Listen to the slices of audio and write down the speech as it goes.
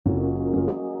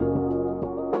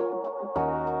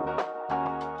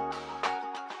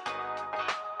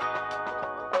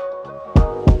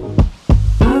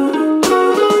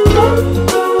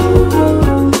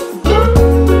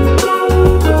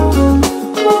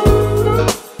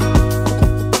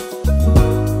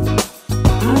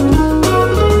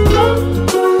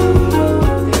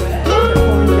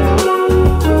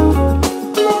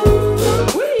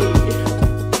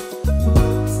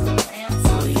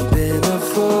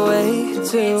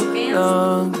too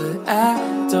long, but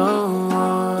I don't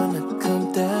wanna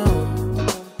come down.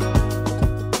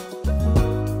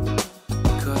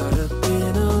 Caught up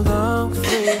in a long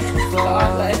free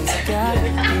fall. It's got me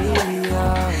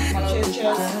all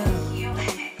down.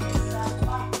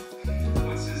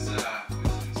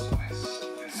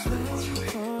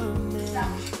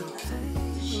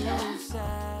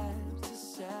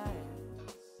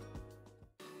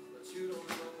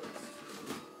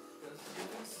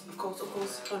 Of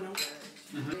course, I know.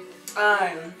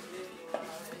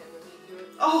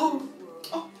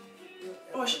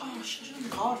 I should have done the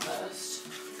card first.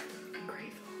 I'm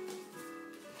grateful.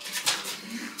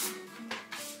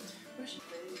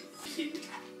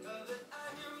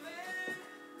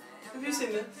 Have you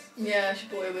seen this? Yeah, she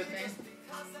brought it with me.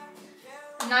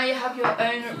 Now you have your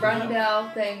own Randall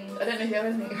thing. I don't know if you have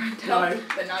anything Randall, No.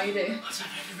 but now you do.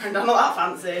 I don't know, I'm not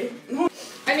that fancy.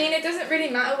 I mean, it doesn't really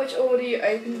matter which order you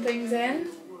open things in,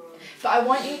 but I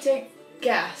want you to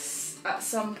guess at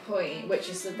some point which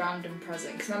is the random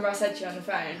present. Because remember I said to you on the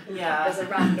phone, Yeah. there's a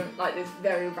random, like there's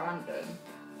very random.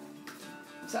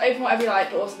 So open whatever you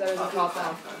like, but also there is a card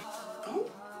there. Oh.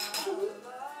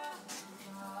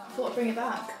 I thought I'd bring it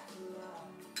back.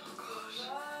 Oh gosh.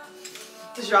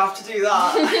 Did you have to do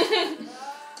that?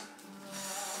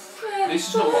 This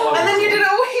is not what I And then you did it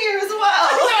all here as well.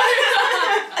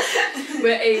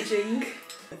 We're aging.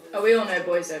 Oh, we all know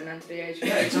boys don't meant to be aging.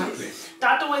 Yeah, exactly.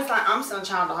 Dad always like, I'm still a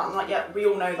child. I'm like, yeah, we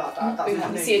all know that, Dad. That's We not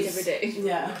can news. see it every day.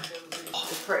 Yeah. Oh,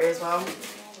 it's pretty as well.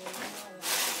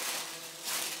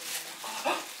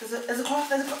 There's a cloth.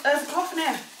 There's a cloth in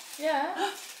here. Yeah.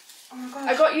 Oh my god.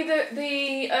 I got you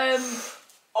the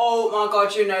Oh my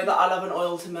god, you know that I love an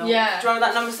oil to milk. Yeah. Do you remember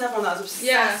that number 7 that I was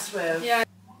obsessed with? Yeah.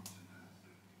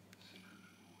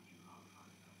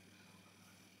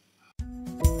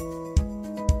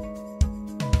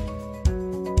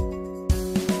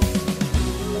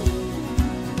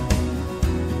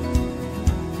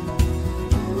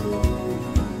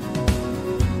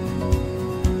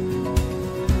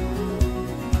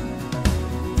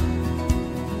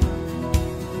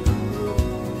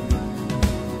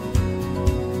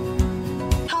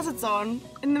 Hazards on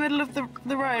in the middle of the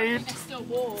road. It's still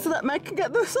warm. So that Meg can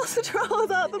get the sausage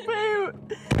rolls out the boot.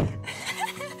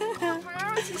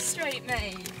 Priorities straight,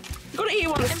 mate. You've got to eat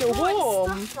while it's still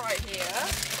warm. Stuff right here.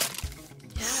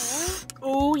 Yeah.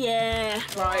 Oh yeah.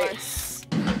 Right.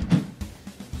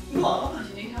 What? Do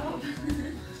you need help?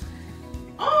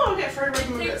 Oh, I'll get through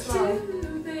reading with it Take as well.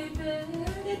 two, baby.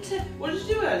 What did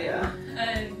you do earlier?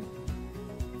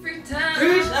 Free time.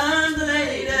 Free time, the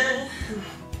lady.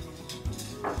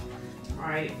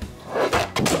 Right.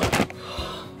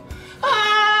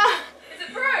 Ah! Is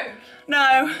it broke?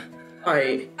 No.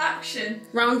 Right. Action.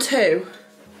 Round 2.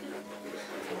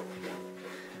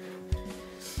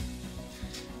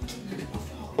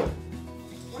 I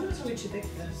wonder if it's really too big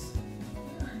for this.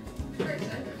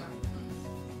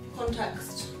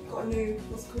 Context. Got a new,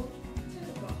 what's it called?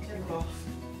 Tablecloth.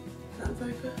 Is that in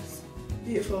focus?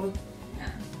 Beautiful. Yeah.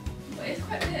 But it's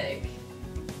quite big. To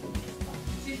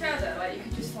be fair though, like you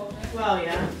could just fold it. Well,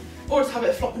 yeah. Or just have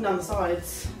it flopping down the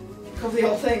sides. Cover the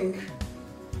whole thing.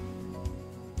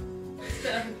 It's a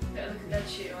bit like a bed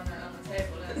sheet on the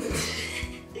table, isn't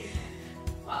it?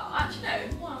 Well, actually no.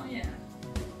 Well, yeah.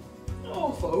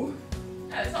 Awful.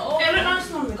 No, it's not all. It looked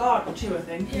nice on the garden too, I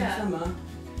think, Yeah. in the summer.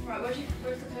 Right, where's the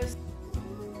post?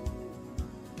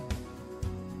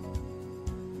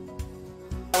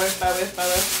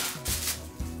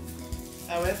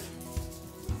 Bear with.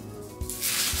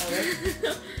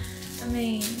 I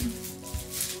mean,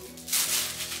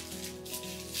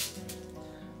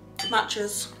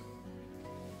 Matches.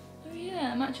 oh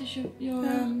yeah, it matches your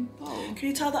bowl. Can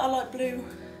you tell that I like blue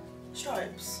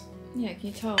stripes? Yeah, can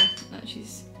you tell that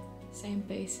she's saying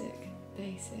basic?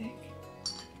 I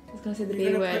was gonna say the B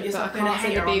You're gonna word, put but I yourself in a can't say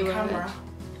the hater B on word. camera.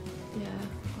 Yeah.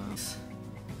 Well.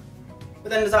 But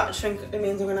then does that think it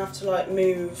means I'm gonna have to like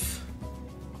move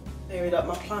maybe like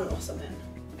my plant or something?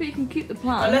 But you can keep the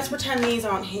plant. Like, let's pretend these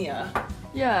aren't here.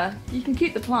 Yeah, you can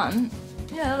keep the plant.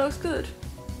 Yeah, that looks good.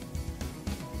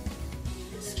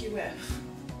 Skew with.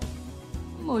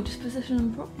 Or just position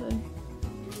them properly.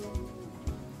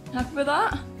 Happy with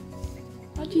that?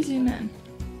 How'd you zoom in?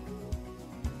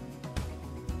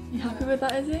 You happy with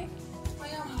that, Izzy? I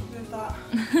am happy with that.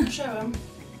 Show them.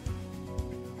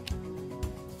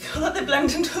 I feel like they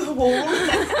blend into the wall.